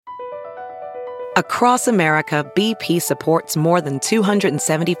Across America, BP supports more than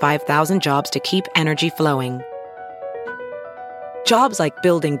 275,000 jobs to keep energy flowing. Jobs like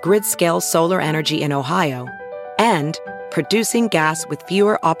building grid-scale solar energy in Ohio and producing gas with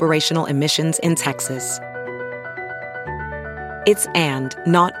fewer operational emissions in Texas. It's and,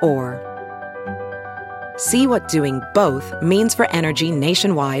 not or. See what doing both means for energy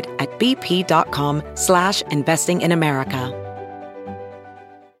nationwide at bp.com/investing in America.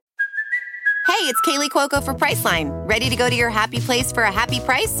 Hey, it's Kaylee Cuoco for Priceline. Ready to go to your happy place for a happy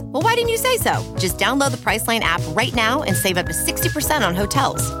price? Well, why didn't you say so? Just download the Priceline app right now and save up to 60% on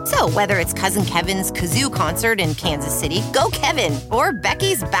hotels. So whether it's Cousin Kevin's Kazoo Concert in Kansas City, go Kevin, or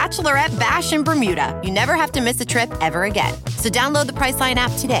Becky's Bachelorette Bash in Bermuda, you never have to miss a trip ever again. So download the Priceline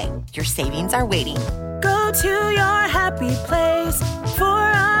app today. Your savings are waiting. Go to your happy place for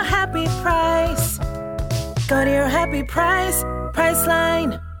a happy price. Go to your happy price,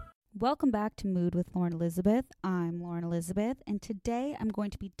 Priceline. Welcome back to Mood with Lauren Elizabeth. I'm Lauren Elizabeth, and today I'm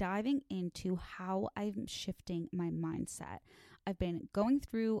going to be diving into how I'm shifting my mindset. I've been going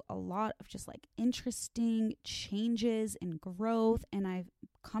through a lot of just like interesting changes and growth, and I've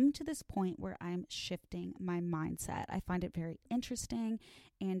come to this point where I'm shifting my mindset. I find it very interesting,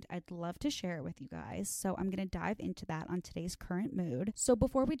 and I'd love to share it with you guys. So I'm going to dive into that on today's current mood. So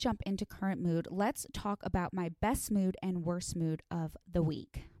before we jump into current mood, let's talk about my best mood and worst mood of the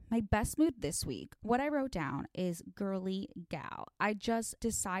week. My best mood this week, what I wrote down is girly gal. I just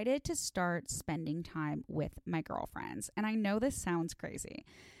decided to start spending time with my girlfriends. And I know this sounds crazy,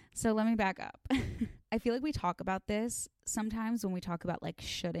 so let me back up. I feel like we talk about this sometimes when we talk about like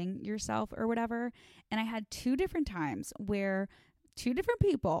shoulding yourself or whatever. And I had two different times where two different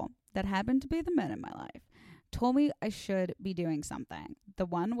people that happened to be the men in my life told me I should be doing something. The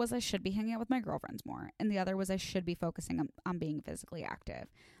one was I should be hanging out with my girlfriends more, and the other was I should be focusing on being physically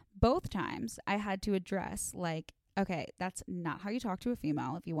active. Both times I had to address like, okay, that's not how you talk to a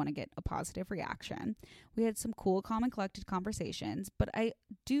female if you want to get a positive reaction. We had some cool, calm, and collected conversations, but I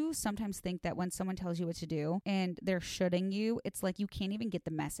do sometimes think that when someone tells you what to do and they're shoulding you, it's like you can't even get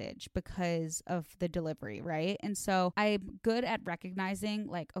the message because of the delivery, right? And so I'm good at recognizing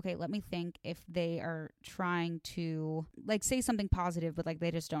like, okay, let me think if they are trying to like say something positive, but like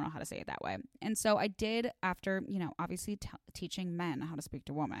they just don't know how to say it that way. And so I did, after, obviously teaching men how to speak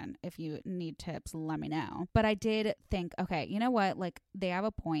to women. If you need tips, let me know. But I did think, okay, you know what? Like they have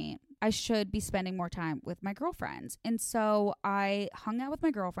a point. I should be spending more time with my girlfriends. And so I hung out with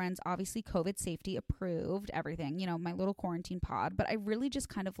my girlfriends, obviously COVID safety approved, everything, my little quarantine pod. But I really just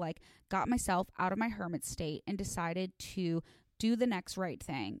kind of like got myself out of my hermit state and decided to do the next right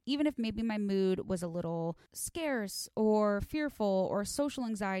thing. Even if maybe my mood was a little scarce or fearful or social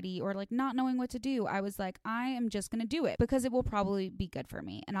anxiety or like not knowing what to do, I was like, I am just going to do it because it will probably be good for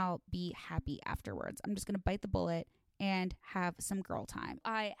me and I'll be happy afterwards. I'm just going to bite the bullet and have some girl time.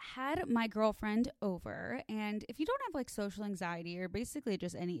 I had my girlfriend over, and if you don't have like social anxiety or basically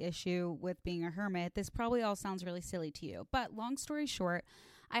just any issue with being a hermit, this probably all sounds really silly to you. But long story short,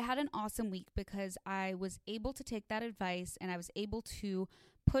 I had an awesome week because I was able to take that advice and I was able to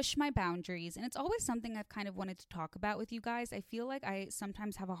push my boundaries. And it's always something I've kind of wanted to talk about with you guys. I feel like I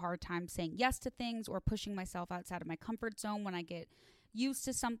sometimes have a hard time saying yes to things or pushing myself outside of my comfort zone when I get used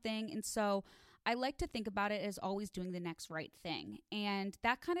to something. And so I like to think about it as always doing the next right thing. And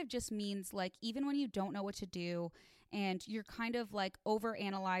that kind of just means like even when you don't know what to do and you're kind of like over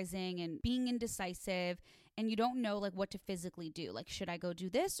analyzing and being indecisive and you don't know like what to physically do, like should I go do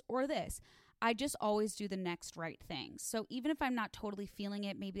this or this? I just always do the next right thing. So even if I'm not totally feeling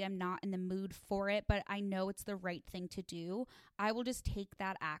it, maybe I'm not in the mood for it, but I know it's the right thing to do, I will just take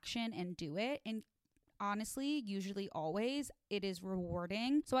that action and do it. And honestly, usually always, it is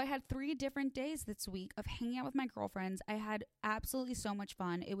rewarding. So I had 3 different days this week of hanging out with my girlfriends. I had absolutely so much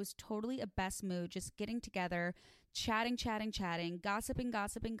fun. It was totally a best mood, just getting together, chatting,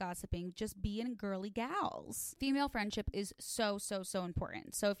 gossiping, just being girly gals. Female friendship is so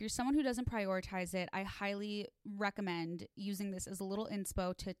important. So if you're someone who doesn't prioritize it, I highly recommend using this as a little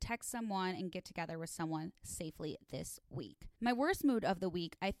inspo to text someone and get together with someone safely this week. My worst mood of the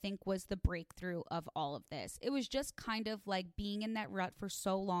week, I think, was the breakthrough of all of this. It was just kind of like being in that rut for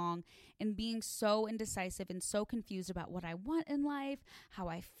so long and being so indecisive and so confused about what I want in life, how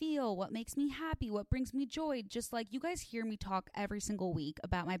I feel, what makes me happy, what brings me joy. Just like you guys hear me talk every single week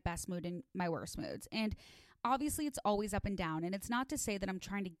about my best mood and my worst moods. And Obviously, it's always up and down, and it's not to say that I'm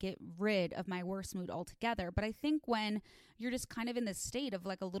trying to get rid of my worst mood altogether, but I think when you're just kind of in this state of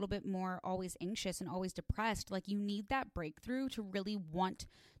like a little bit more always anxious and always depressed, like you need that breakthrough to really want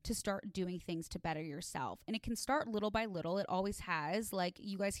to start doing things to better yourself. And it can start little by little. It always has. Like,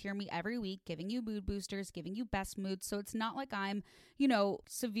 you guys hear me every week giving you mood boosters, giving you best moods. So it's not like I'm,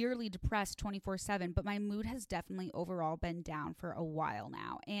 severely depressed 24/7, but my mood has definitely overall been down for a while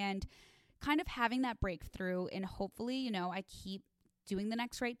now. And kind of having that breakthrough, and hopefully, I keep doing the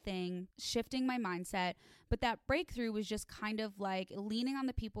next right thing, shifting my mindset. But that breakthrough was just kind of like leaning on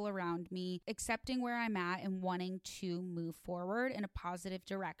the people around me, accepting where I'm at and wanting to move forward in a positive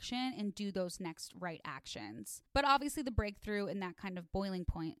direction and do those next right actions. But obviously the breakthrough in that kind of boiling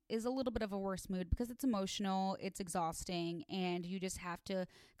point is a little bit of a worse mood because it's emotional, it's exhausting, and you just have to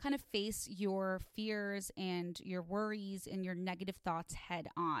kind of face your fears and your worries and your negative thoughts head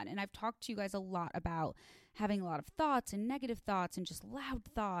on. And I've talked to you guys a lot about having a lot of thoughts and negative thoughts and just loud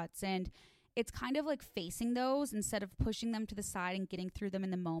thoughts, and it's kind of like facing those instead of pushing them to the side and getting through them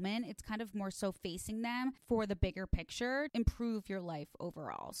in the moment. It's kind of more so facing them for the bigger picture, improve your life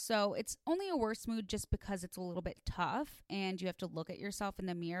overall. So it's only a worse mood just because it's a little bit tough and you have to look at yourself in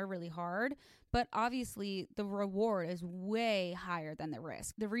the mirror really hard. But obviously the reward is way higher than the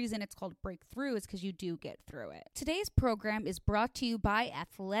risk. The reason it's called breakthrough is because you do get through it. Today's program is brought to you by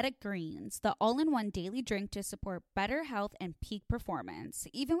Athletic Greens, the all-in-one daily drink to support better health and peak performance.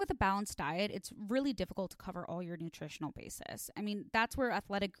 Even with a balanced diet, it's really difficult to cover all your nutritional basis. I mean, that's where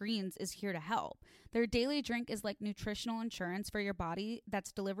Athletic Greens is here to help. Their daily drink is like nutritional insurance for your body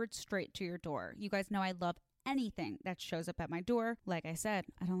that's delivered straight to your door. You guys know I love anything that shows up at my door. Like I said,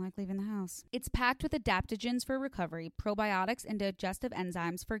 I don't like leaving the house. It's packed with adaptogens for recovery, probiotics and digestive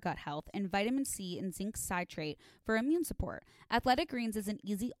enzymes for gut health, and vitamin C and zinc citrate for immune support. Athletic Greens is an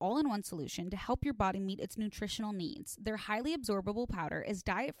easy all-in-one solution to help your body meet its nutritional needs. Their highly absorbable powder is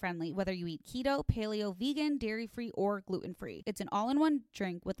diet-friendly whether you eat keto, paleo, vegan, dairy-free, or gluten-free. It's an all-in-one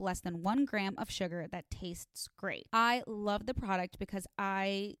drink with less than 1 gram of sugar that tastes great. I love the product because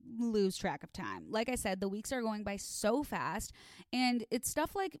I lose track of time. Like I said, the weeks are going by so fast, and it's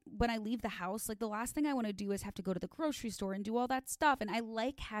stuff like when I leave the house, like the last thing I want to do is have to go to the grocery store and do all that stuff, and I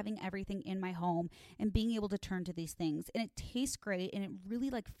like having everything in my home and being able to turn to these things, and it tastes great, and it really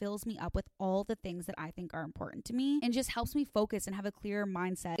like fills me up with all the things that I think are important to me and just helps me focus and have a clearer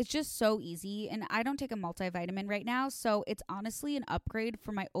mindset. It's just so easy, and I don't take a multivitamin right now, so it's honestly an upgrade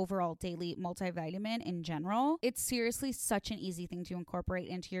for my overall daily multivitamin in general. It's seriously such an easy thing to incorporate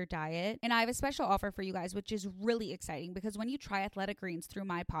into your diet, and I have a special offer for you guys, which is really exciting because when you try Athletic Greens through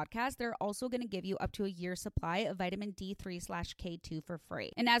my podcast, they're also going to give you up to a year's supply of vitamin D3/K2 for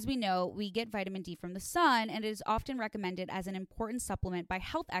free. And as we know, we get vitamin D from the sun, and it is often recommended as an important supplement by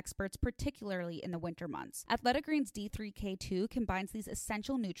health experts, particularly in the winter months. Athletic Greens D3K2 combines these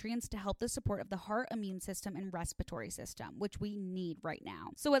essential nutrients to help the support of the heart, immune system, and respiratory system, which we need right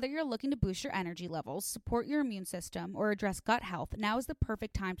now. So whether you're looking to boost your energy levels, support your immune system, or address gut health, now is the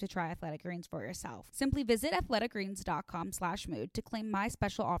perfect time to try Athletic Greens for yourself. Simply visit athleticgreens.com/mood to claim my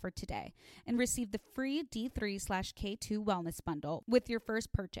special offer today and receive the free D3/K2 wellness bundle with your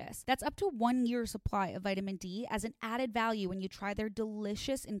first purchase. That's up to 1 year supply of vitamin D as an added value when you try their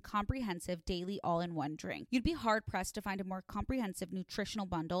delicious and comprehensive daily all-in-one drink. You'd be hard-pressed to find a more comprehensive nutritional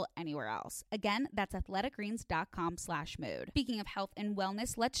bundle anywhere else. Again, that's athleticgreens.com/mood. Speaking of health and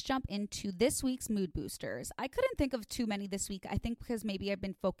wellness, let's jump into this week's mood boosters. I couldn't think of too many this week, I think because maybe I've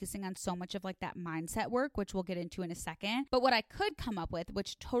been focusing on so much of like that mindset work, which we'll get into in a second. But what I could come up with,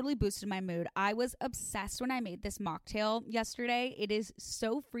 which totally boosted my mood, I was obsessed when I made this mocktail yesterday. It is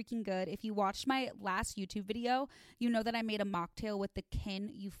so freaking good. If you watched my last YouTube video, you know that I made a mocktail with the Kin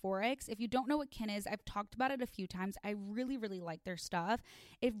Euphorics. If you don't know what Kin is, I've talked about it a few times. I really, really like their stuff.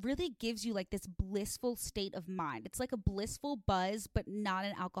 It really gives you like this blissful state of mind. It's like a blissful buzz, but not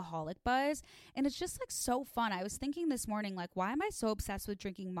an alcoholic buzz. And it's just like so fun. I was thinking this morning, like, why am I so obsessed with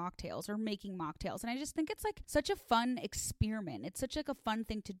drinking mocktails or making mocktails? And I just think it's like such a fun experiment. It's such like a fun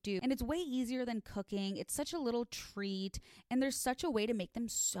thing to do. And it's way easier than cooking. It's such a little treat. And there's such a way to make them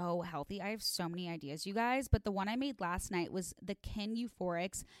so healthy. I have so many ideas, you guys. But the one I made last night was the Kin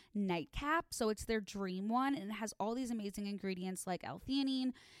Euphorics Nightcap. So it's their dream one. And it has all these amazing ingredients like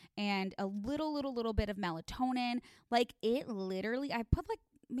L-theanine and a little bit of melatonin. Like it literally, I put like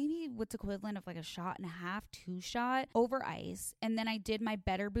maybe what's equivalent of like a shot and a half, 2-shot over ice. And then I did my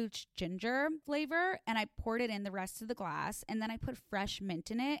Better Boots ginger flavor and I poured it in the rest of the glass. And then I put fresh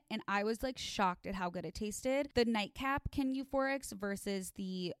mint in it. And I was like shocked at how good it tasted. The nightcap Kin Euphorics versus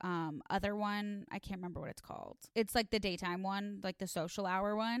the other one, I can't remember what it's called. It's like the daytime one, like the social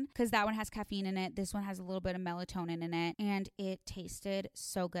hour one, because that one has caffeine in it. This one has a little bit of melatonin in it, and it tasted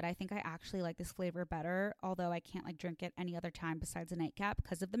so good. I think I actually like this flavor better, although I can't like drink it any other time besides a nightcap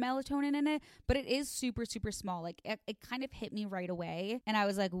because of the melatonin in it. But it is super, super small. Like it kind of hit me right away, and I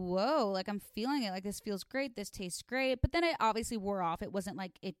was like, whoa, like I'm feeling it. Like this feels great. This tastes great. But then it obviously wore off. It wasn't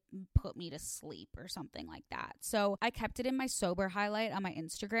like it put me to sleep or something like that. So I kept it in my sober highlight on my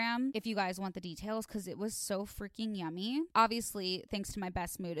Instagram if you guys want the details, because it was so freaking yummy. Obviously, thanks to my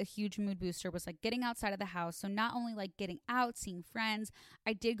best mood, a huge mood booster was like getting outside of the house. So not only like getting out, seeing friends,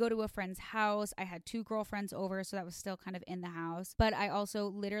 I did go to a friend's house. I had 2 girlfriends over, so that was still kind of in the house. But I also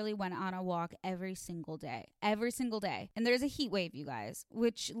literally went on a walk every single day. And there's a heat wave, you guys,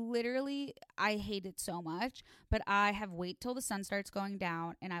 which literally I hate it so much. But I have wait till the sun starts going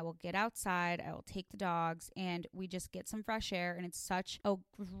down and I will get outside. I will take the dogs and we just get some fresh air. And it's such a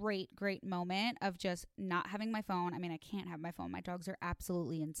great moment of just not having my phone. I mean, I can't have my phone. My dogs are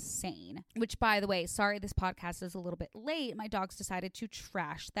absolutely insane. Which, by the way, sorry this podcast is a little bit late. My dogs decided to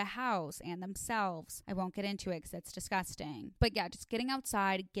trash the house and themselves. I won't get into it because it's disgusting. But yeah, just getting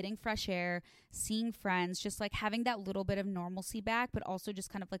outside, getting fresh air, seeing friends, just like having that little bit of normalcy back, but also just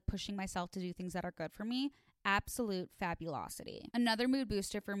kind of like pushing myself to do things that are good for me. Absolute fabulosity. Another mood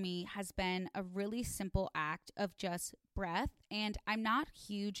booster for me has been a really simple act of just breath. And I'm not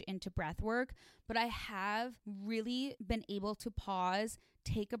huge into breath work, but I have really been able to pause,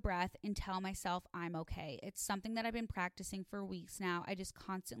 take a breath, and tell myself I'm okay. It's something that I've been practicing for weeks now. I just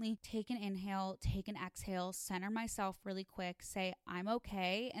constantly take an inhale, take an exhale, center myself really quick, say I'm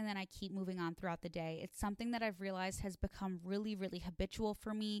okay, and then I keep moving on throughout the day. It's something that I've realized has become really, really habitual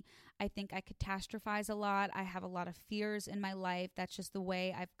for me. I think I catastrophize a lot. I have a lot of fears in my life. That's just the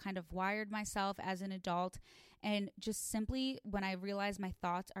way I've kind of wired myself as an adult. And just simply when I realize my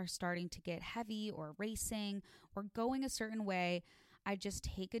thoughts are starting to get heavy or racing or going a certain way, I just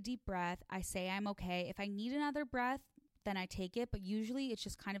take a deep breath. I say I'm okay. If I need another breath, then I take it. But usually it's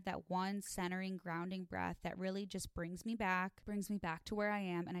just kind of that one centering, grounding breath that really just brings me back to where I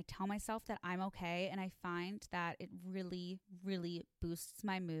am. And I tell myself that I'm okay. And I find that it really, really boosts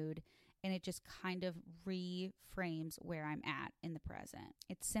my mood. And it just kind of reframes where I'm at in the present.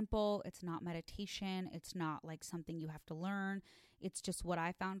 It's simple. It's not meditation. It's not like something you have to learn. It's just what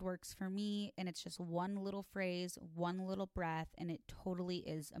I found works for me. And it's just one little phrase, one little breath, and it totally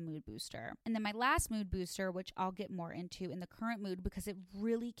is a mood booster. And then my last mood booster, which I'll get more into in the current mood because it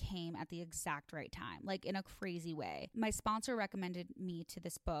really came at the exact right time, like in a crazy way. My sponsor recommended me to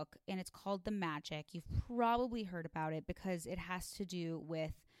this book, and it's called The Magic. You've probably heard about it because it has to do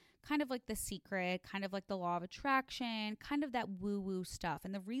with kind of like The Secret, kind of like the law of attraction, kind of that woo-woo stuff.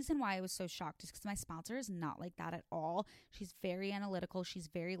 And the reason why I was so shocked is because my sponsor is not like that at all. She's very analytical. She's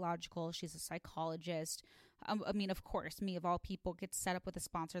very logical. She's a psychologist. I mean, of course, me of all people gets set up with a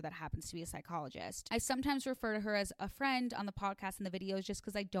sponsor that happens to be a psychologist. I sometimes refer to her as a friend on the podcast and the videos just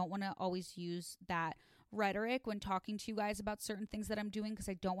because I don't want to always use that rhetoric when talking to you guys about certain things that I'm doing, because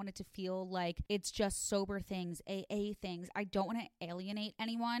I don't want it to feel like it's just sober things, AA things. I don't want to alienate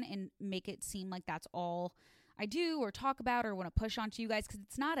anyone and make it seem like that's all I do or talk about or want to push onto you guys, because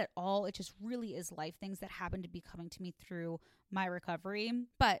it's not at all. It just really is life things that happen to be coming to me through my recovery.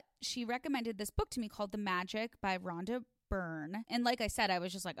 But she recommended this book to me called The Magic by Rhonda Byrne. And like I said, I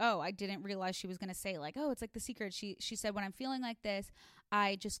was just like, oh, I didn't realize she was going to say like, oh, it's like The Secret. She said, when I'm feeling like this,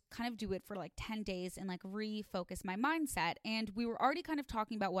 I just kind of do it for like 10 days and like refocus my mindset. And we were already kind of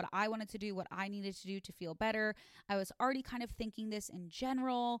talking about what I wanted to do, what I needed to do to feel better. I was already kind of thinking this in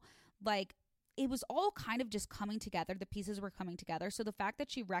general, like it was all kind of just coming together. The pieces were coming together. So the fact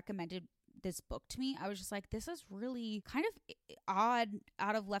that she recommended this book to me, I was just like, this is really kind of odd,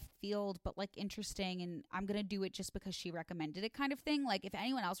 out of left field, but like interesting, and I'm gonna do it just because she recommended it kind of thing. Like if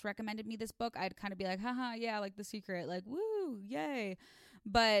anyone else recommended me this book, I'd kind of be like, haha, yeah, like The Secret, like woo, yay.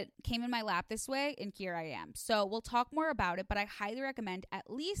 But came in my lap this way, and here I am. So we'll talk more about it, but I highly recommend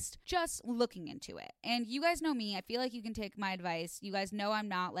at least just looking into it. And you guys know me. I feel like you can take my advice. You guys know I'm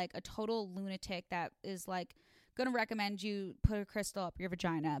not like a total lunatic that is like going to recommend you put a crystal up your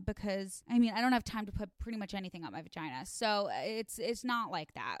vagina because, I mean, I don't have time to put pretty much anything up my vagina. So it's not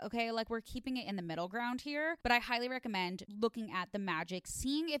like that, okay? Like, we're keeping it in the middle ground here, but I highly recommend looking at the magic,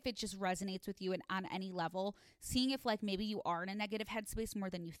 seeing if it just resonates with you and on any level, seeing if like maybe you are in a negative headspace more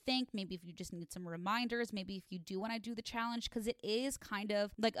than you think, maybe if you just need some reminders, maybe if you do want to do the challenge, because it is kind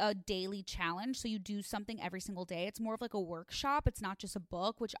of like a daily challenge. So you do something every single day. It's more of like a workshop. It's not just a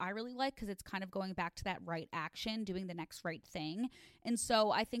book, which I really like because it's kind of going back to that right action, doing the next right thing. And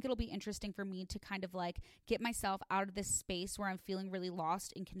so I think it'll be interesting for me to kind of like get myself out of this space where I'm feeling really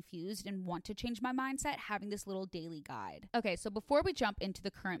lost and confused and want to change my mindset, having this little daily guide. Okay, so before we jump into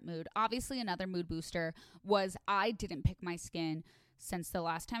the current mood, obviously another mood booster was I didn't pick my skin since the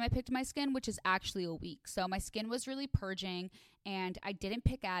last time I picked my skin, which is actually a week. So my skin was really purging and I didn't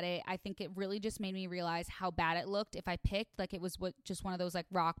pick at it. I think it really just made me realize how bad it looked if I picked. Like, it was just one of those like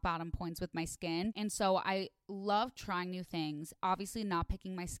rock bottom points with my skin. And so I love trying new things. Obviously, not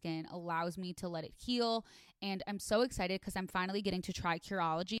picking my skin allows me to let it heal. And I'm so excited because I'm finally getting to try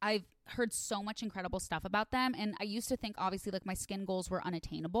Curology. I've heard so much incredible stuff about them. And I used to think, obviously, like my skin goals were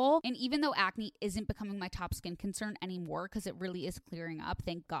unattainable. And even though acne isn't becoming my top skin concern anymore, because it really is clearing up,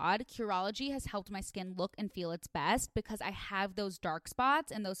 thank God, Curology has helped my skin look and feel its best because I have those dark spots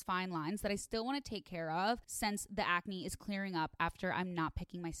and those fine lines that I still want to take care of since the acne is clearing up after I'm not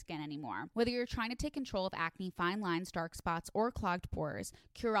picking my skin anymore. Whether you're trying to take control of acne, fine lines, dark spots, or clogged pores,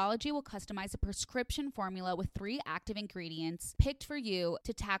 Curology will customize a prescription formula with 3 active ingredients picked for you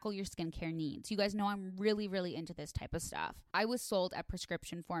to tackle your skincare needs. You guys know I'm really, really into this type of stuff. I was sold a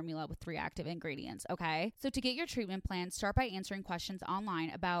prescription formula with 3 active ingredients, okay? So to get your treatment plan, start by answering questions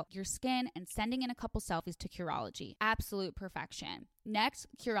online about your skin and sending in a couple selfies to Curology. Absolute perfection. Next,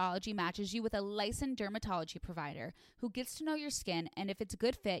 Curology matches you with a licensed dermatology provider who gets to know your skin, and if it's a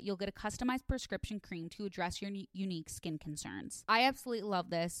good fit, you'll get a customized prescription cream to address your unique skin concerns. I absolutely love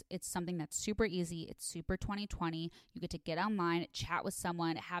this. It's something that's super easy. It's super 2020. You get to get online, chat with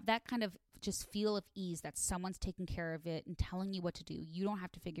someone, have that kind of just feel of ease that someone's taking care of it and telling you what to do. You don't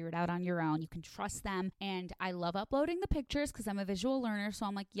have to figure it out on your own. You can trust them. And I love uploading the pictures because I'm a visual learner. So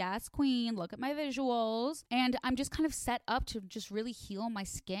I'm like, yes, queen, look at my visuals. And I'm just kind of set up to just really heal my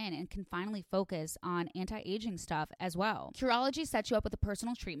skin and can finally focus on anti-aging stuff as well. Curology sets you up with a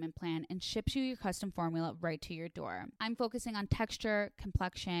personal treatment plan and ships you your custom formula right to your door. I'm focusing on texture,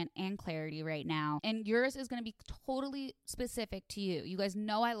 complexion, and clarity right now. And yours is going to be totally specific to you. You guys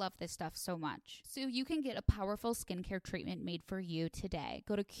know I love this stuff so much. So you can get a powerful skincare treatment made for you today.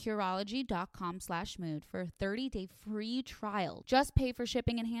 Go to Curology.com/mood for a 30-day free trial. Just pay for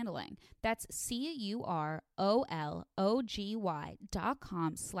shipping and handling. That's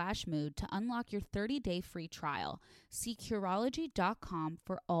Curology.com/mood to unlock your 30-day free trial. See Curology.com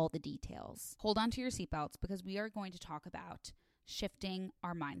for all the details. Hold on to your seatbelts because we are going to talk about shifting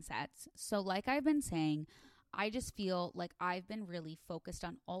our mindsets. So like I've been saying, I just feel like I've been really focused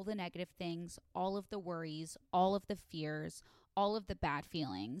on all the negative things, all of the worries, all of the fears, all of the bad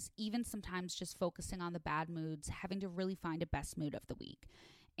feelings, even sometimes just focusing on the bad moods, having to really find a best mood of the week.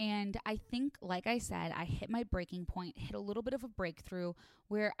 And I think, like I said, I hit my breaking point, hit a little bit of a breakthrough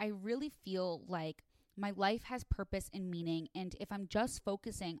where I really feel like my life has purpose and meaning. And if I'm just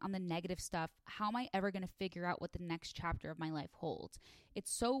focusing on the negative stuff, how am I ever going to figure out what the next chapter of my life holds?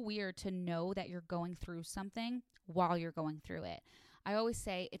 It's so weird to know that you're going through something while you're going through it. I always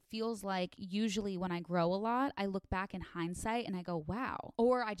say it feels like usually when I grow a lot, I look back in hindsight and I go, wow.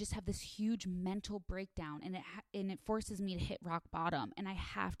 Or I just have this huge mental breakdown and it forces me to hit rock bottom and I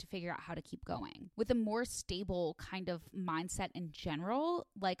have to figure out how to keep going. With a more stable kind of mindset in general,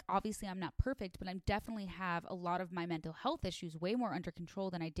 like obviously I'm not perfect, but I definitely have a lot of my mental health issues way more under control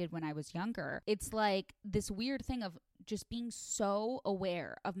than I did when I was younger. It's like this weird thing of just being so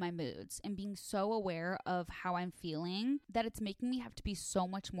aware of my moods and being so aware of how I'm feeling that it's making me have to be so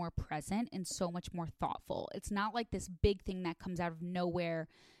much more present and so much more thoughtful. It's not like this big thing that comes out of nowhere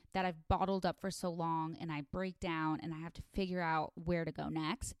that I've bottled up for so long and I break down and I have to figure out where to go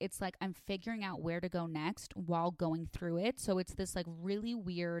next. It's like I'm figuring out where to go next while going through it. So it's this like really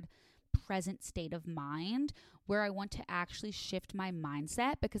weird present state of mind where I want to actually shift my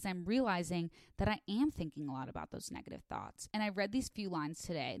mindset because I'm realizing that I am thinking a lot about those negative thoughts. And I read these few lines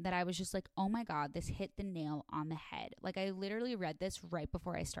today that I was just like, oh my God, this hit the nail on the head. Like I literally read this right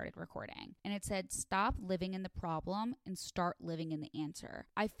before I started recording. And it said, stop living in the problem and start living in the answer.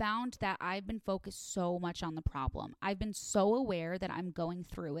 I found that I've been focused so much on the problem. I've been so aware that I'm going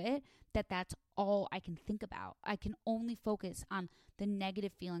through it that that's all I can think about. I can only focus on the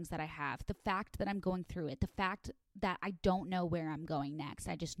negative feelings that I have, the fact that I'm going through it, the fact fact that I don't know where I'm going next.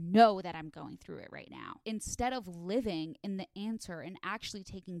 I just know that I'm going through it right now. Instead of living in the answer and actually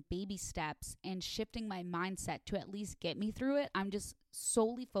taking baby steps and shifting my mindset to at least get me through it, I'm just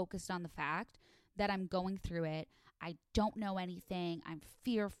solely focused on the fact that I'm going through it. I don't know anything. I'm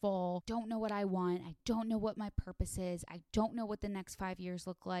fearful. Don't know what I want. I don't know what my purpose is. I don't know what the next 5 years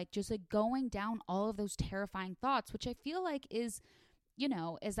look like. Just like going down all of those terrifying thoughts, which I feel like is, you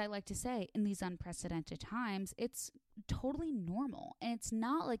know, as I like to say, in these unprecedented times, it's totally normal. And it's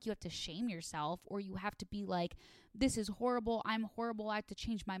not like you have to shame yourself or you have to be like, this is horrible, I'm horrible, I have to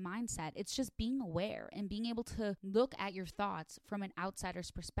change my mindset. It's just being aware and being able to look at your thoughts from an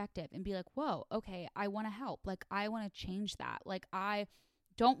outsider's perspective and be like, whoa, okay, I want to help. Like, I want to change that. Like, I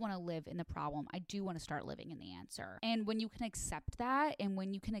don't want to live in the problem. I do want to start living in the answer. And when you can accept that, and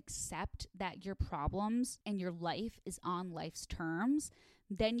when you can accept that your problems and your life is on life's terms,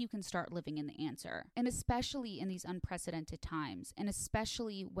 then you can start living in the answer. And especially in these unprecedented times, and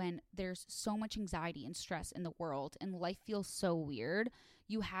especially when there's so much anxiety and stress in the world and life feels so weird,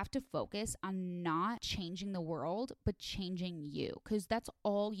 you have to focus on not changing the world, but changing you, because that's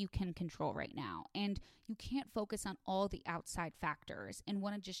all you can control right now. And you can't focus on all the outside factors and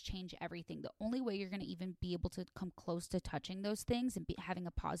want to just change everything. The only way you're going to even be able to come close to touching those things and having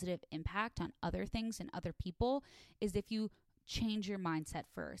a positive impact on other things and other people is if you change your mindset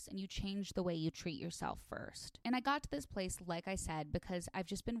first and you change the way you treat yourself first. And I got to this place, like I said, because I've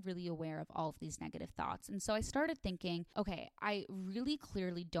just been really aware of all of these negative thoughts. And so I started thinking, okay, I really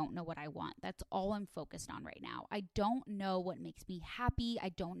clearly don't know what I want. That's all I'm focused on right now. I don't know what makes me happy. I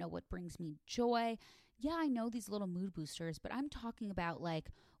don't know what brings me joy. Yeah, I know these little mood boosters, but I'm talking about like,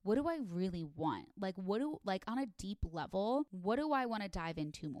 what do I really want? Like, on a deep level, what do I want to dive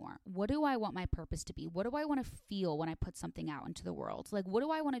into more? What do I want my purpose to be? What do I want to feel when I put something out into the world? Like, what do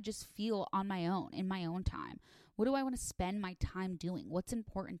I want to just feel on my own, in my own time? What do I want to spend my time doing? What's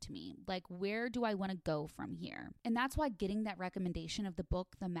important to me? Like, where do I want to go from here? And that's why getting that recommendation of the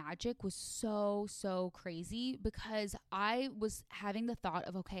book, The Magic, was so crazy, because I was having the thought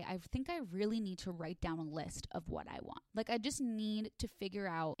of, okay, I think I really need to write down a list of what I want. Like, I just need to figure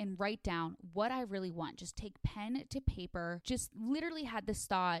out and write down what I really want. Just take pen to paper. Just literally had this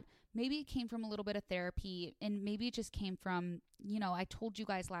thought. Maybe it came from a little bit of therapy, and maybe it just came from, you know, I told you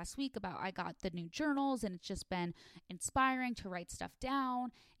guys last week about I got the new journals, and it's just been inspiring to write stuff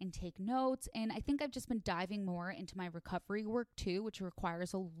down and take notes. And I think I've just been diving more into my recovery work too, which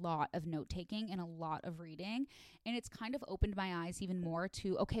requires a lot of note taking and a lot of reading. And it's kind of opened my eyes even more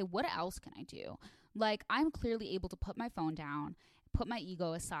to, okay, what else can I do? Like, I'm clearly able to put my phone down, put my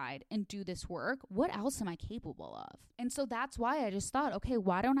ego aside, and do this work. What else am I capable of? And so that's why I just thought, okay,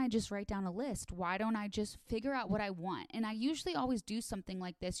 why don't I just write down a list? Why don't I just figure out what I want? And I usually always do something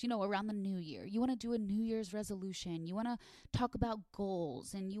like this, you know, around the new year. You want to do a New Year's resolution. You want to talk about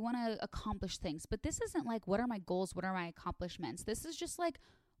goals and you want to accomplish things. But this isn't like, what are my goals? What are my accomplishments? This is just like,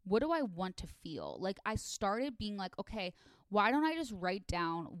 what do I want to feel? Like, I started being like, okay, why don't I just write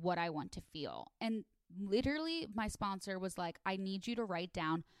down what I want to feel? And literally my sponsor was like, I need you to write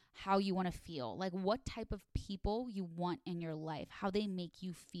down how you want to feel, like what type of people you want in your life, how they make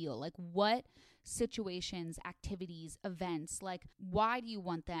you feel, like what situations, activities, events, like why do you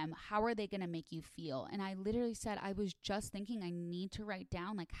want them? How are they going to make you feel? And I literally said, I was just thinking I need to write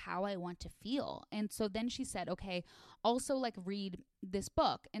down like how I want to feel. And so then she said, okay, also like read this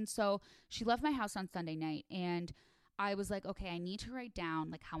book. And so she left my house on Sunday night, and I was like, okay, I need to write down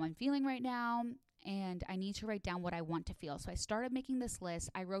like how I'm feeling right now, and I need to write down what I want to feel. So I started making this list.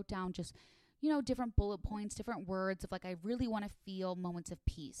 I wrote down just, you know, different bullet points, different words of like, I really want to feel moments of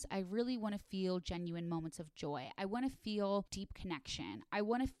peace. I really want to feel genuine moments of joy. I want to feel deep connection. I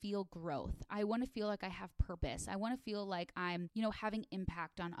want to feel growth. I want to feel like I have purpose. I want to feel like I'm, you know, having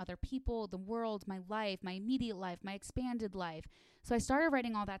impact on other people, the world, my life, my immediate life, my expanded life. So I started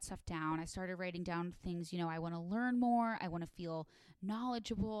writing all that stuff down. I started writing down things, you know, I want to learn more. I want to feel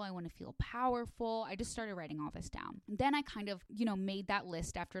knowledgeable. I want to feel powerful. I just started writing all this down. And then I kind of, you know, made that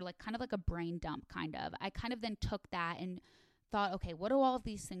list after like kind of like a brain dump kind of. I kind of then took that and thought, okay, what do all of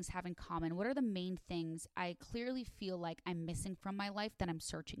these things have in common? What are the main things I clearly feel like I'm missing from my life that I'm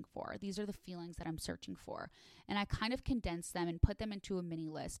searching for? These are the feelings that I'm searching for. And I kind of condensed them and put them into a mini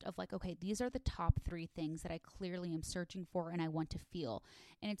list of like, okay, these are the top 3 things that I clearly am searching for and I want to feel.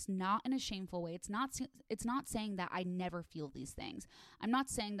 And it's not in a shameful way. It's not saying that I never feel these things. I'm not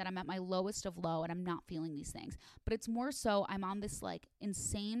saying that I'm at my lowest of low and I'm not feeling these things, but it's more so I'm on this like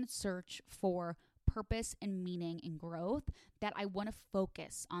insane search for purpose and meaning and growth that I want to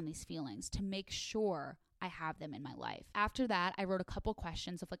focus on these feelings to make sure I have them in my life. After that, I wrote a couple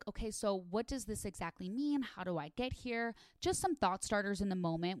questions of like, okay, so what does this exactly mean? How do I get here? Just some thought starters in the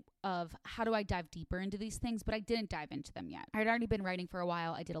moment of how do I dive deeper into these things, but I didn't dive into them yet. I had already been writing for a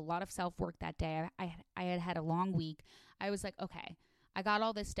while. I did a lot of self-work that day. I had a long week. I was like, okay, I got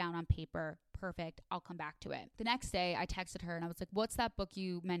all this down on paper. Perfect. I'll come back to it. The next day I texted her and I was like, what's that book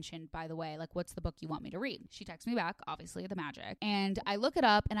you mentioned, by the way? Like, what's the book you want me to read? She texted me back, obviously, The Magic. And I look it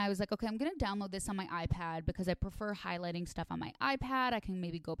up and I was like, okay, I'm going to download this on my iPad because I prefer highlighting stuff on my iPad. I can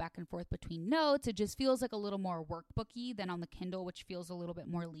maybe go back and forth between notes. It just feels like a little more workbooky than on the Kindle, which feels a little bit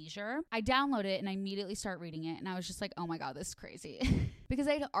more leisure. I download it and I immediately start reading it. And I was just like, oh my God, this is crazy. Because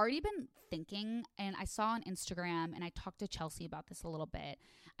I'd already been thinking, and I saw on Instagram, and I talked to Chelsea about this a little bit.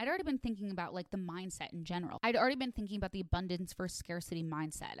 I'd already been thinking about like the mindset in general. I'd already been thinking about the abundance versus scarcity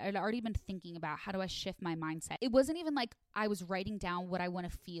mindset. I'd already been thinking about how do I shift my mindset. It wasn't even like I was writing down what I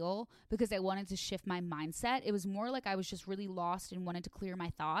want to feel because I wanted to shift my mindset. It was more like I was just really lost and wanted to clear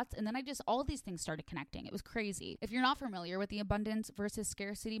my thoughts. And then all of these things started connecting. It was crazy. If you're not familiar with the abundance versus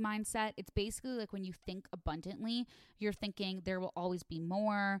scarcity mindset, it's basically like when you think abundantly, you're thinking there will always be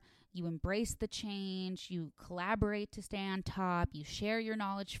more. You embrace the change, you collaborate to stay on top, you share your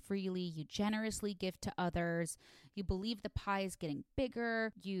knowledge freely, you generously give to others, you believe the pie is getting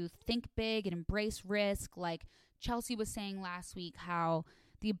bigger, you think big and embrace risk. Like Chelsea was saying last week, how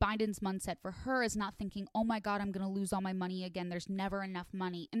the abundance mindset for her is not thinking, oh my God, I'm going to lose all my money again. There's never enough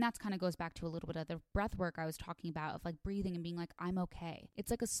money. And that's kind of goes back to a little bit of the breath work I was talking about of like breathing and being like, I'm okay.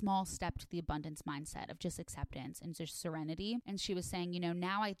 It's like a small step to the abundance mindset of just acceptance and just serenity. And she was saying,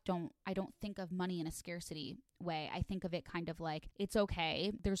 now I don't think of money in a scarcity way. I think of it kind of like, it's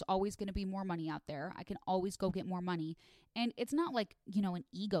okay. There's always going to be more money out there. I can always go get more money. And it's not like, an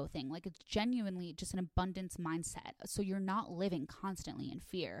ego thing. Like it's genuinely just an abundance mindset. So you're not living constantly in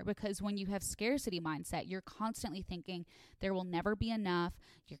fear, because when you have scarcity mindset, you're constantly thinking there will never be enough.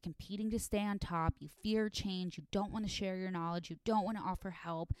 You're competing to stay on top. You fear change. You don't want to share your knowledge. You don't want to offer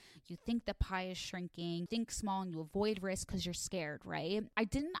help. You think the pie is shrinking. Think small and you avoid risk because you're scared, right? I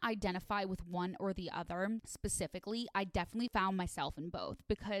didn't identify with one or the other specifically. I definitely found myself in both,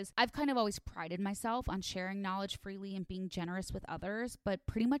 because I've kind of always prided myself on sharing knowledge freely and being generous with others, but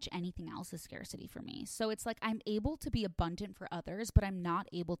pretty much anything else is scarcity for me. So it's like I'm able to be abundant for others, but I'm not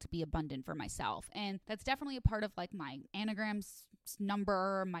able to be abundant for myself. And that's definitely a part of like my anagram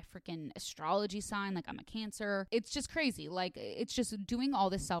number, my freaking astrology sign. Like I'm a Cancer. It's just crazy. Like it's just doing all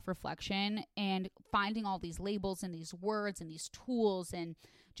this self-reflection and finding all these labels and these words and these tools and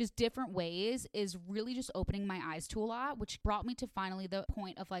just different ways is really just opening my eyes to a lot, which brought me to finally the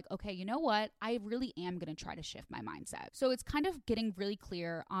point of like, okay, you know what? I really am going to try to shift my mindset. So it's kind of getting really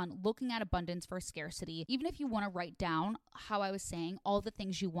clear on looking at abundance versus scarcity. Even if you want to write down, how I was saying, all the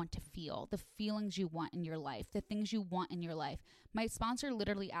things you want to feel, the feelings you want in your life, the things you want in your life. My sponsor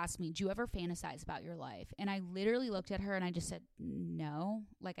literally asked me, do you ever fantasize about your life? And I literally looked at her and I just said, no,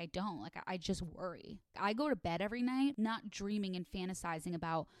 like I don't. Like I just worry. I go to bed every night not dreaming and fantasizing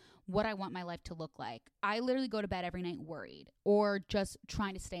about what I want my life to look like. I literally go to bed every night worried or just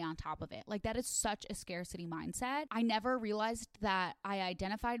trying to stay on top of it. Like that is such a scarcity mindset. I never realized that I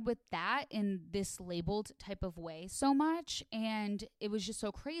identified with that in this labeled type of way so much. And it was just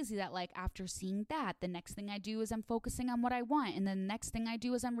so crazy that like after seeing that, the next thing I do is I'm focusing on what I want. And then the next thing I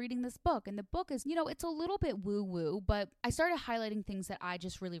do is I'm reading this book. And the book is, it's a little bit woo-woo, but I started highlighting things that I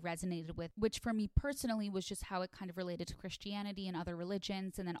just really resonated with, which for me personally was just how it kind of related to Christianity and other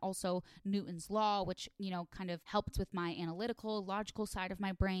religions. And then also Newton's law, which, kind of helped with my analytical, logical side of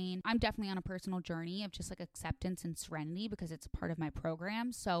my brain. I'm definitely on a personal journey of just like acceptance and serenity because it's a part of my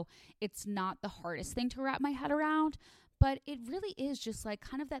program. So it's not the hardest thing to wrap my head around, but it really is just like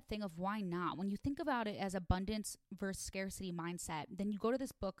kind of that thing of why not? When you think about it as abundance versus scarcity mindset, then you go to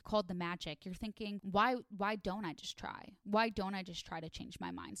this book called The Magic. You're thinking, why don't I just try? Why don't I just try to change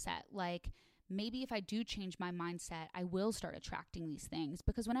my mindset? Like, maybe if I do change my mindset, I will start attracting these things.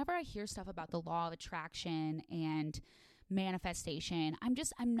 Because whenever I hear stuff about the law of attraction and manifestation,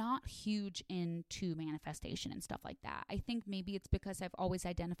 I'm not huge into manifestation and stuff like that. I think maybe it's because I've always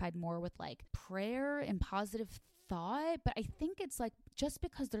identified more with like prayer and positive thought, but I think it's like just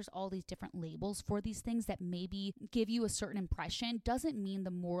because there's all these different labels for these things that maybe give you a certain impression doesn't mean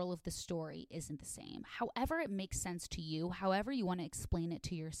the moral of the story isn't the same. However it makes sense to you, however you want to explain it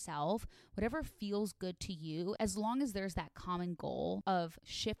to yourself, whatever feels good to you, as long as there's that common goal of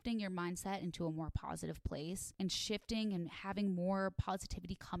shifting your mindset into a more positive place and shifting and having more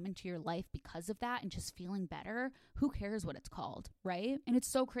positivity come into your life because of that and just feeling better, who cares what it's called, right? And it's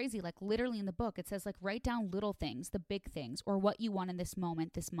so crazy. Like literally in the book, it says like write down little things, the big things, or what you want in this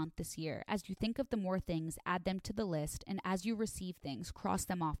moment, this month, this year. As you think of the more things, add them to the list. And as you receive things, cross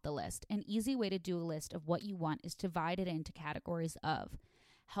them off the list. An easy way to do a list of what you want is to divide it into categories of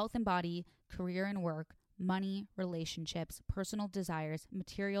health and body, career and work, money, relationships, personal desires,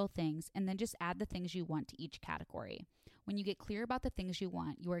 material things, and then just add the things you want to each category. When you get clear about the things you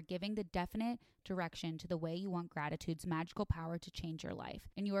want, you are giving the definite direction to the way you want gratitude's magical power to change your life.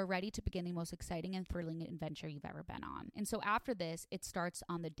 And you are ready to begin the most exciting and thrilling adventure you've ever been on. And so after this, it starts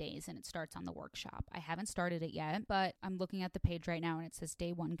on the days and it starts on the workshop. I haven't started it yet, but I'm looking at the page right now and it says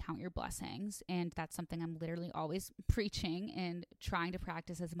day 1, count your blessings. And that's something I'm literally always preaching and trying to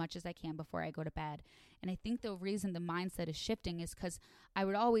practice as much as I can before I go to bed. And I think the reason the mindset is shifting is because I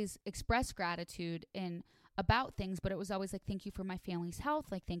would always express gratitude in about things, but it was always like, thank you for my family's health,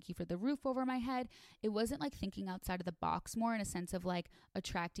 like thank you for the roof over my head. It wasn't like thinking outside of the box more in a sense of like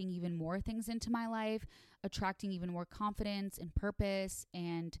attracting even more things into my life, attracting even more confidence and purpose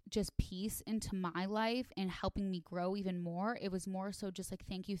and just peace into my life and helping me grow even more. It was more so just like,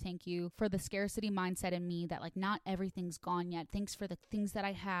 thank you for the scarcity mindset in me that like not everything's gone yet. Thanks for the things that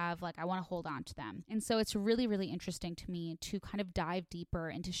I have. Like I want to hold on to them. And so it's really, really interesting to me to kind of dive deeper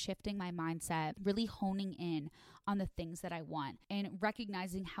into shifting my mindset, really honing in on the things that I want and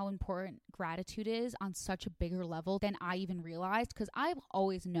recognizing how important gratitude is on such a bigger level than I even realized, because I've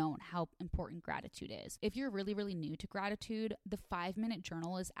always known how important gratitude is. If you're really, really new to gratitude, the 5-minute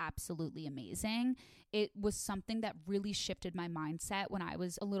journal is absolutely amazing. It was something that really shifted my mindset when I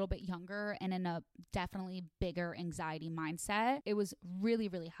was a little bit younger and in a definitely bigger anxiety mindset. It was really,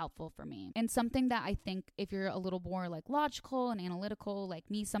 really helpful for me. And something that I think if you're a little more like logical and analytical like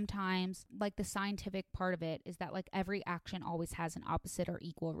me sometimes, like the scientific part of it is that like every action always has an opposite or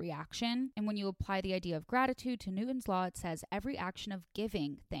equal reaction. And when you apply the idea of gratitude to Newton's law, it says every action of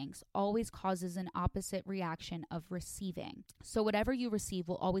giving thanks always causes an opposite reaction of receiving. So whatever you receive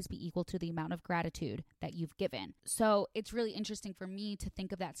will always be equal to the amount of gratitude that you've given. So it's really interesting for me to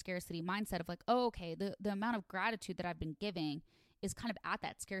think of that scarcity mindset of like, oh, okay, the amount of gratitude that I've been giving is kind of at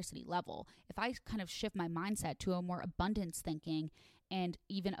that scarcity level. If I kind of shift my mindset to a more abundance thinking and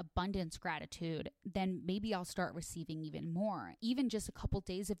even abundance gratitude, then maybe I'll start receiving even more. Even just a couple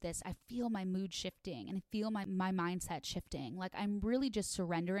days of this, I feel my mood shifting and I feel my mindset shifting. Like I'm really just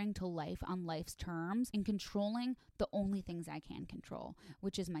surrendering to life on life's terms and controlling the only things I can control,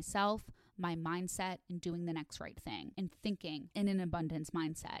 which is myself, my mindset, and doing the next right thing and thinking in an abundance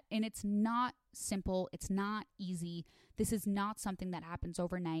mindset. And it's not simple. It's not easy. This is not something that happens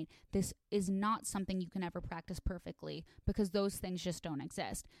overnight. This is not something you can ever practice perfectly because those things just don't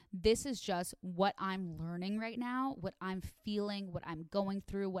exist. This is just what I'm learning right now, what I'm feeling, what I'm going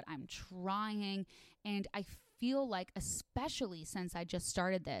through, what I'm trying. And I feel like, especially since I just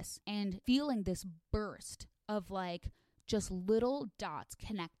started this and feeling this burst of like just little dots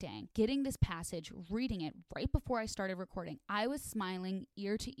connecting, getting this passage, reading it right before I started recording, I was smiling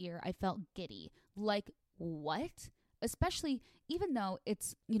ear to ear. I felt giddy. Like, what? Especially even though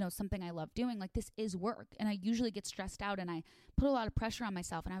it's, something I love doing, like this is work and I usually get stressed out and I put a lot of pressure on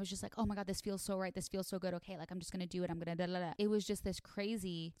myself and I was just like, oh my God, this feels so right. This feels so good. Okay. Like I'm just going to do it. I'm going to It was just this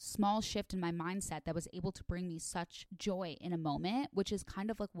crazy small shift in my mindset that was able to bring me such joy in a moment, which is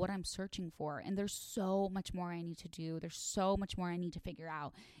kind of like what I'm searching for. And there's so much more I need to do. There's so much more I need to figure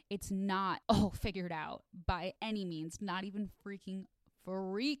out. It's not all figured out by any means, not even freaking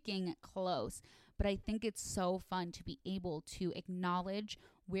close. But I think it's so fun to be able to acknowledge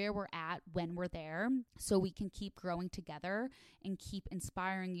where we're at when we're there so we can keep growing together and keep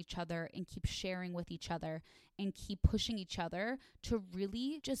inspiring each other and keep sharing with each other and keep pushing each other to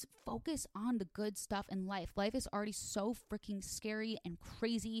really just focus on the good stuff in life. Life is already so freaking scary and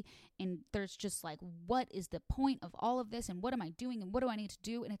crazy and there's just like, what is the point of all of this and what am I doing and what do I need to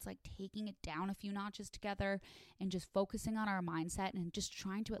do? And it's like taking it down a few notches together and just focusing on our mindset and just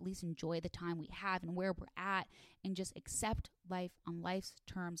trying to at least enjoy the time we have and where we're at and just accept life on life's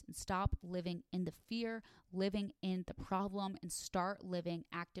terms and stop living in the fear, living in the problem, and start living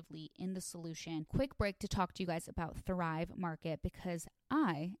actively in the solution. Quick break to talk to you guys about Thrive Market because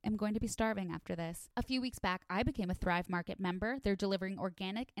I am going to be starving after this. A few weeks back, I became a Thrive Market member. They're delivering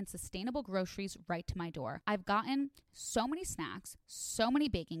organic and sustainable groceries right to my door. I've gotten so many snacks, so many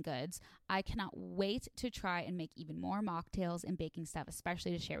baking goods. I cannot wait to try and make even more mocktails and baking stuff,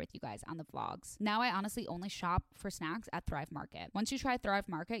 especially to share with you guys on the vlogs. Now I honestly only shop for snacks at Thrive Market. Once you try Thrive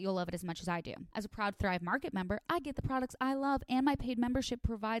Market, you'll love it as much as I do. As a proud Thrive Market member, I get the products I love, and my paid membership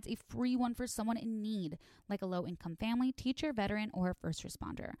provides a free one for someone in need, like a low-income family, teacher, veteran, or first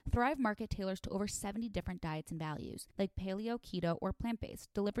responder. Thrive Market tailors to over 70 different diets and values, like paleo, keto, or plant-based,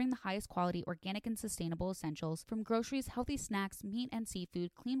 delivering the highest quality organic and sustainable essentials from groceries, healthy snacks, meat and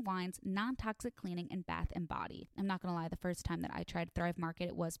seafood, clean wines, non-toxic cleaning, and bath and body. I'm not gonna lie, the first time that I tried Thrive Market,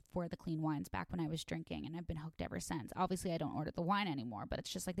 it was for the clean wines back when I was drinking, and I've been hooked ever since. Obviously, I don't order the wine anymore, but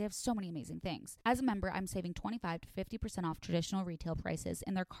it's just like they have so many amazing things. As a member, I'm saving 25 to 50% off traditional retail prices,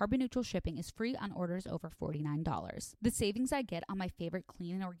 and their carbon-neutral shipping is free on orders over $49. The savings I get on my favorite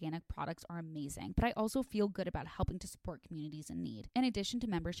clean and organic products are amazing, but I also feel good about helping to support communities in need. In addition to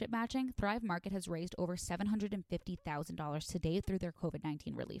membership matching, Thrive Market has raised over $750,000 to date through their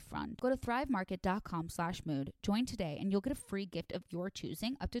COVID-19 relief fund. Go to thrivemarket.com/mood, join today, and you'll get a free gift of your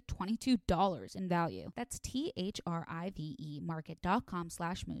choosing up to $22 in value. That's THRIVE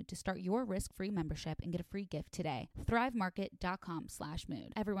market.com/mood to start your risk-free membership and get a free gift today.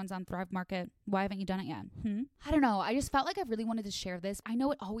 thrivemarket.com/mood. Everyone's on Thrive Market. Why haven't you done it yet? I don't know. I just felt like I really wanted to share this. I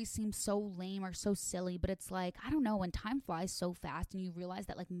know it always seems so lame or so silly, but it's like, I don't know, when time flies so fast and you realize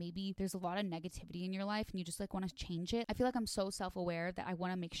that like maybe there's a lot of negativity in your life and you just like want to change it. I feel like I'm so self-aware that I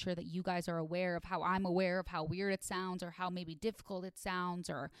want to make sure that you guys are aware of how I'm aware of how weird it sounds, or how maybe difficult it sounds,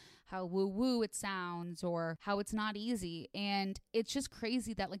 or how woo-woo it sounds, or how it's not easy. And it's just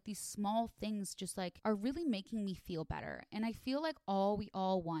crazy that like these small things just like are really making me feel better. And I feel like all we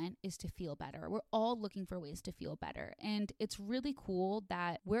all want is to feel better. We're all looking for ways to feel better. And it's really cool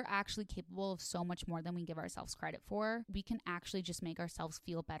that we're actually capable of so much more than we give ourselves credit for. We can actually just make ourselves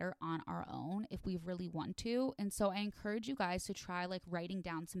feel better on our own if we really want to. And so I encourage you guys to try like writing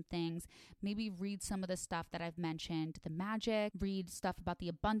down some things, maybe read some of the stuff that I've mentioned, the magic, read stuff about the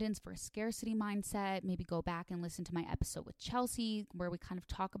abundance for a scarcity mindset, maybe go back and listen to my episode with Chelsea where we kind of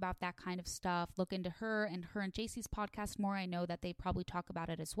talk about that kind of stuff, look into her and JC's podcast more. I know that they probably talk about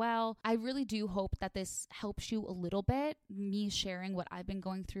it as well. I really do hope that this helps you a little bit, me sharing what I've been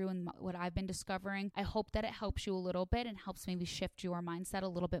going through and what I've been discovering. I hope that it helps you a little bit and helps maybe shift your mindset a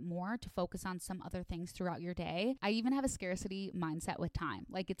little bit more to focus on some other things throughout your day. I even have a scarcity mindset with time.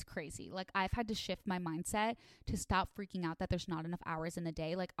 Like, it's crazy. Like, I've had to shift my mindset to stop freaking out that there's not enough hours in the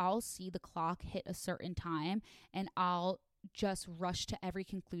day. Like, I'll see the clock hit a certain time and I'll just rush to every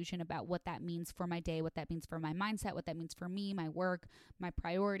conclusion about what that means for my day, what that means for my mindset, what that means for me, my work, my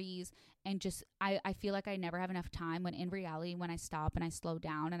priorities. And just, I feel like I never have enough time, when in reality, when I stop and I slow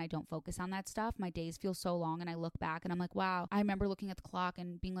down and I don't focus on that stuff, my days feel so long, and I look back and I'm like, wow, I remember looking at the clock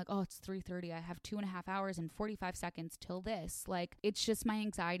and being like, oh, it's 3:30. I have 2.5 hours and 45 seconds till this. Like, it's just my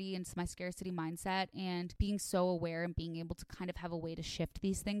anxiety and it's my scarcity mindset, and being so aware and being able to kind of have a way to shift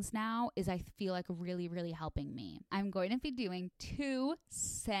these things now is, I feel like, really, really helping me. I'm going to be doing 2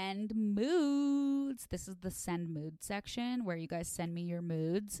 send moods. This is the send mood section where you guys send me your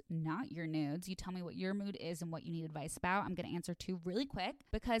moods, not your nudes. You tell me what your mood is and what you need advice about. I'm going to answer 2 really quick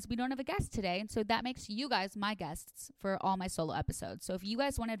because we don't have a guest today. So that makes you guys my guests for all my solo episodes. So if you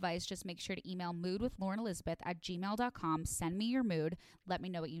guys want advice, just make sure to email moodwithlaurenelizabeth@gmail.com. Send me your mood. Let me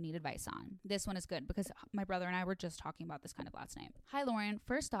know what you need advice on. This one is good because my brother and I were just talking about this kind of last night. Hi, Lauren.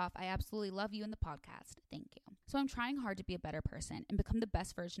 First off, I absolutely love you and the podcast. Thank you. So I'm trying hard to be a better person and become the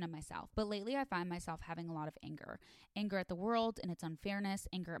best version of myself. But lately I find myself having a lot of anger at the world and its unfairness,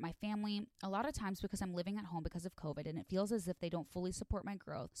 anger at my family, a lot of times because I'm living at home because of COVID and it feels as if they don't fully support my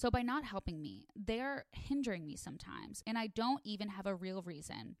growth. So by not helping me, they're hindering me sometimes, and I don't even have a real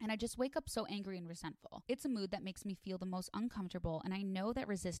reason. And I just wake up so angry and resentful. It's a mood that makes me feel the most uncomfortable, and I know that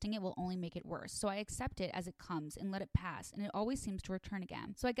resisting it will only make it worse. So I accept it as it comes and let it pass, and it always seems to return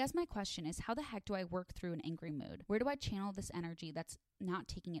again. So I guess my question is, how the heck do I work through an angry mood? Where do I channel this energy that's not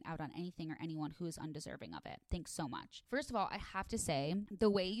taking it out on anything or anyone who is undeserving of it? Thanks so much. First of all, I have to say, the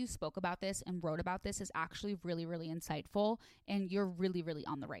way you spoke about this and wrote about this is actually really, really insightful, and you're really, really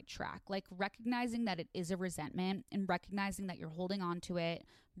on the right track. Like, recognizing that it is a resentment and recognizing that you're holding on to it,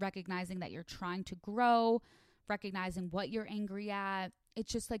 recognizing that you're trying to grow, recognizing what you're angry at,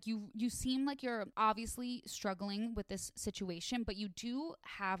 It's just like you seem like you're obviously struggling with this situation, but you do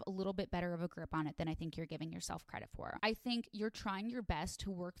have a little bit better of a grip on it than I think you're giving yourself credit for. I think you're trying your best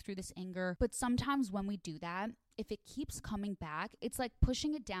to work through this anger, but sometimes when we do that, if it keeps coming back, it's like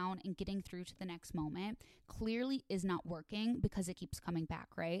pushing it down and getting through to the next moment clearly is not working because it keeps coming back,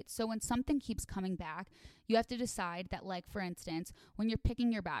 right? So when something keeps coming back, you have to decide that, like, for instance, when you're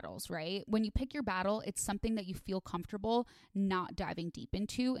picking your battles, right? When you pick your battle, it's something that you feel comfortable not diving deep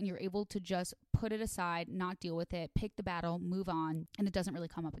into, and you're able to just put it aside, not deal with it, pick the battle, move on, and it doesn't really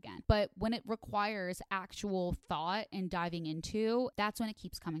come up again. But when it requires actual thought and diving into, that's when it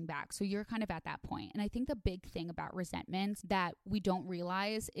keeps coming back. So you're kind of at that point. And I think the big thing about resentments that we don't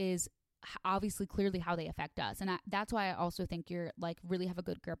realize is obviously clearly how they affect us. And that's why I also think you're like really have a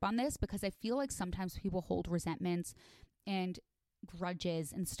good grip on this, because I feel like sometimes people hold resentments and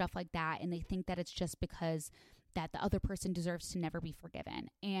grudges and stuff like that, and they think that it's just because that the other person deserves to never be forgiven.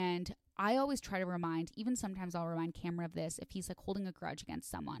 And I always try to remind, even sometimes I'll remind Cameron of this, if he's like holding a grudge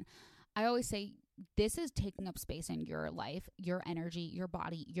against someone, I always say, this is taking up space in your life, your energy, your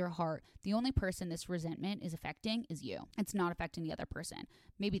body, your heart. The only person this resentment is affecting is you. It's not affecting the other person.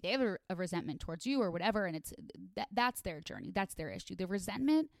 Maybe they have a resentment towards you or whatever, and that's their journey. That's their issue. The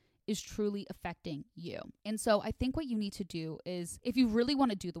resentment is truly affecting you. And so I think what you need to do is, if you really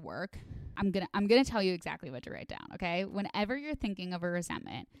want to do the work, I'm gonna tell you exactly what to write down, okay? Whenever you're thinking of a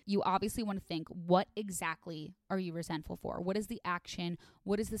resentment, you obviously want to think, what exactly are you resentful for? What is the action?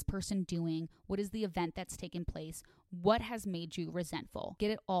 What is this person doing? What is the event that's taken place? What has made you resentful?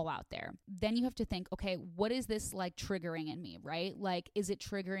 Get it all out there. Then you have to think, okay, what is this like triggering in me, right? Like, is it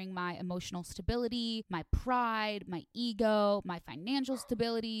triggering my emotional stability, my pride, my ego, my financial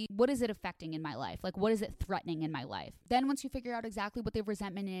stability? What is it affecting in my life? Like, what is it threatening in my life? Then once you figure out exactly what the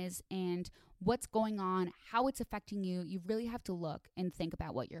resentment is and what's going on, how it's affecting you, you really have to look and think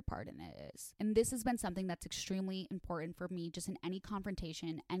about what your part in it is. And this has been something that's extremely important for me, just in any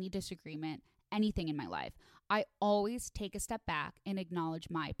confrontation, any disagreement, anything in my life. I always take a step back and acknowledge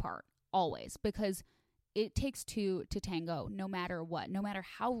my part, always, because it takes two to tango, no matter what, no matter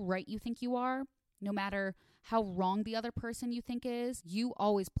how right you think you are, no matter how wrong the other person you think is, you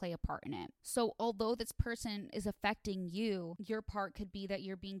always play a part in it. So although this person is affecting you, your part could be that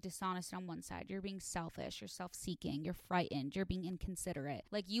you're being dishonest on one side, you're being selfish, you're self-seeking, you're frightened, you're being inconsiderate.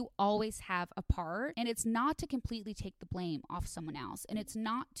 Like, you always have a part, and it's not to completely take the blame off someone else, and it's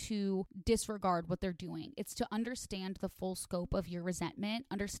not to disregard what they're doing. It's to understand the full scope of your resentment,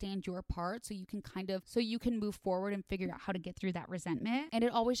 understand your part, so you can move forward and figure out how to get through that resentment. And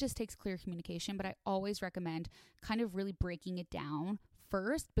it always just takes clear communication, but I always recommend kind of really breaking it down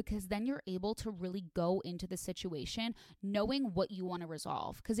first, because then you're able to really go into the situation knowing what you want to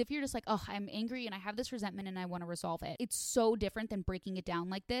resolve. Because if you're just like, oh, I'm angry and I have this resentment and I want to resolve it, it's so different than breaking it down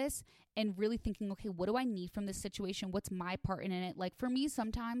like this and really thinking, okay, what do I need from this situation? What's my part in it? Like, for me,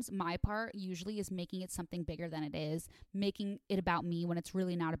 sometimes my part usually is making it something bigger than it is, making it about me when it's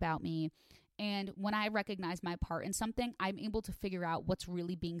really not about me. And when I recognize my part in something, I'm able to figure out what's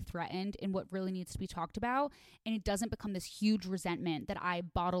really being threatened and what really needs to be talked about. And it doesn't become this huge resentment that I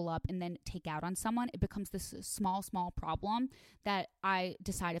bottle up and then take out on someone. It becomes this small problem that I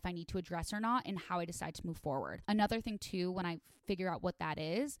decide if I need to address or not, and how I decide to move forward. Another thing too, when I figure out what that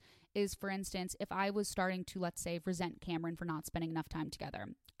is, for instance, if I was starting to, let's say, resent Cameron for not spending enough time together,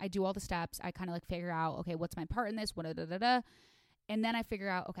 I do all the steps. I kind of like figure out, okay, what's my part in this? And then I figure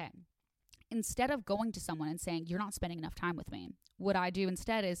out, okay, instead of going to someone and saying, you're not spending enough time with me, what I do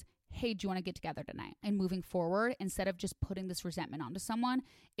instead is, hey, do you want to get together tonight? And moving forward, instead of just putting this resentment onto someone,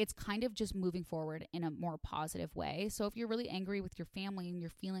 it's kind of just moving forward in a more positive way. So if you're really angry with your family and you're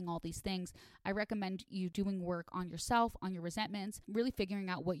feeling all these things, I recommend you doing work on yourself, on your resentments, really figuring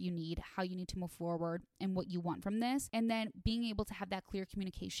out what you need, how you need to move forward, and what you want from this. And then being able to have that clear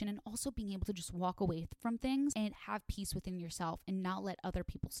communication, and also being able to just walk away from things and have peace within yourself and not let other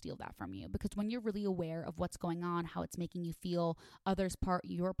people steal that from you. Because when you're really aware of what's going on, how it's making you feel, others' part,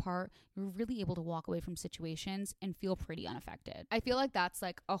 your part, you're really able to walk away from situations and feel pretty unaffected. I feel like that's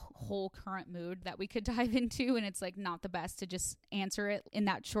like a whole current mood that we could dive into, and it's like not the best to just answer it in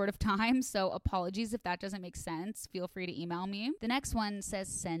that short of time. So apologies if that doesn't make sense. Feel free to email me. The next one says,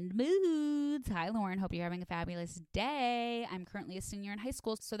 send moods. Hi, Lauren. Hope you're having a fabulous day. I'm currently a senior in high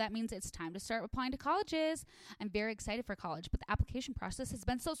school, so that means it's time to start applying to colleges. I'm very excited for college, but the application process has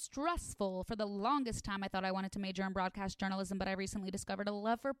been so stressful. For the longest time, I thought I wanted to major in broadcast journalism, but I recently discovered a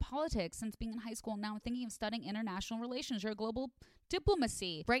love for politics since being in high school. Now I'm thinking of studying international relations or global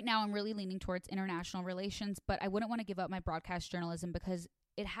diplomacy. Right now, I'm really leaning towards international relations, but I wouldn't want to give up my broadcast journalism because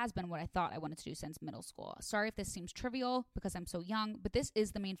it has been what I thought I wanted to do since middle school. Sorry if this seems trivial because I'm so young, but this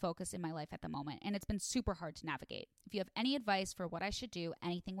is the main focus in my life at the moment, and it's been super hard to navigate. If you have any advice for what I should do,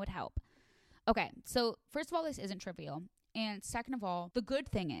 anything would help. Okay, so first of all, this isn't trivial. And second of all, the good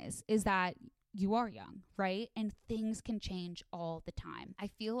thing is that you are young, right? And things can change all the time. I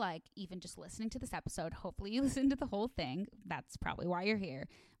feel like even just listening to this episode, hopefully you listen to the whole thing. That's probably why you're here.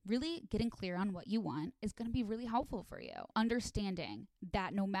 Really getting clear on what you want is going to be really helpful for you. Understanding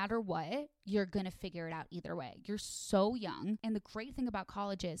that no matter what, you're going to figure it out either way. You're so young. And the great thing about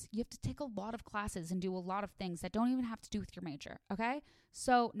college is you have to take a lot of classes and do a lot of things that don't even have to do with your major. Okay?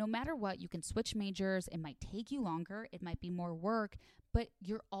 So no matter what, you can switch majors. It might take you longer. It might be more work, but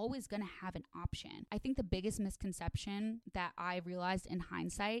you're always going to have an option. I think the biggest misconception that I realized in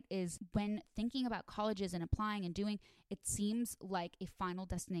hindsight is when thinking about colleges and applying and doing, it seems like a final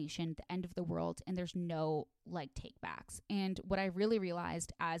destination, the end of the world, and there's no like take backs. And what I really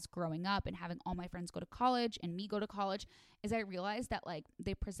realized as growing up and having all my friends go to college and me go to college is I realized that like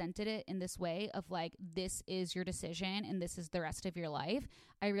they presented it in this way of like, this is your decision and this is the rest of your life.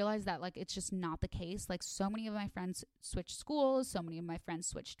 I realized that like it's just not the case. Like so many of my friends switched schools, so many of my friends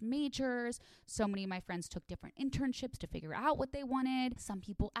switched majors, so many of my friends took different internships to figure out what they wanted. Some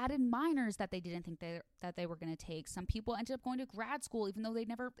people added minors that they didn't think that they were going to take. Some people ended up going to grad school even though they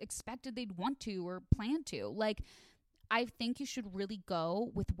never expected they'd want to or plan to. Like, I think you should really go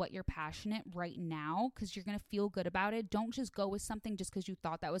with what you're passionate right now because you're going to feel good about it. Don't just go with something just because you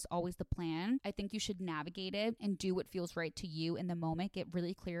thought that was always the plan. I think you should navigate it and do what feels right to you in the moment. Get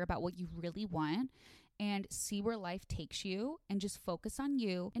really clear about what you really want and see where life takes you and just focus on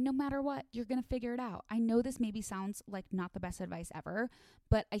you. And no matter what, you're going to figure it out. I know this maybe sounds like not the best advice ever,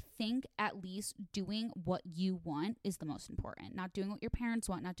 but I think at least doing what you want is the most important. Not doing what your parents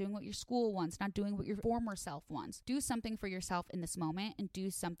want, not doing what your school wants, not doing what your former self wants. Do something for yourself in this moment and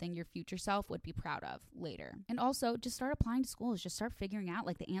do something your future self would be proud of later. And also just start applying to schools. Just start figuring out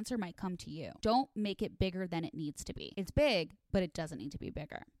like the answer might come to you. Don't make it bigger than it needs to be. It's big, but it doesn't need to be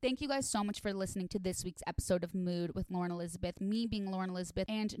bigger. Thank you guys so much for listening to this week's episode of Mood with Lauren Elizabeth, me being Lauren Elizabeth,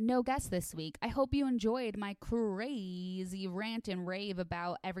 and no guest this week. I hope you enjoyed my crazy rant and rave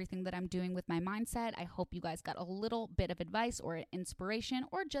about everything that I'm doing with my mindset. I hope you guys got a little bit of advice or inspiration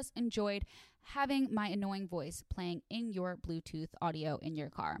or just enjoyed having my annoying voice playing in your Bluetooth audio in your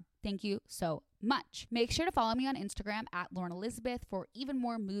car. Thank you so much. Make sure to follow me on Instagram at Lauren Elizabeth for even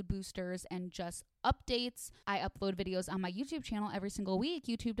more mood boosters and just updates. I upload videos on my YouTube channel every single week,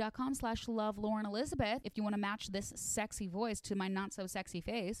 youtube.com/lovelaurenelizabeth, if you want to match this sexy voice to my not so sexy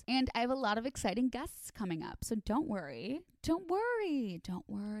face. And I have a lot of exciting guests coming up, so don't worry.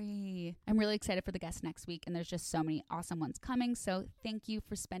 I'm really excited for the guests next week, and there's just so many awesome ones coming. So thank you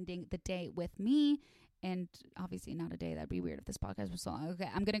for spending the day with me. And obviously not a day. That'd be weird if this podcast was so long. Okay,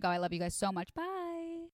 I'm going to go. I love you guys so much. Bye.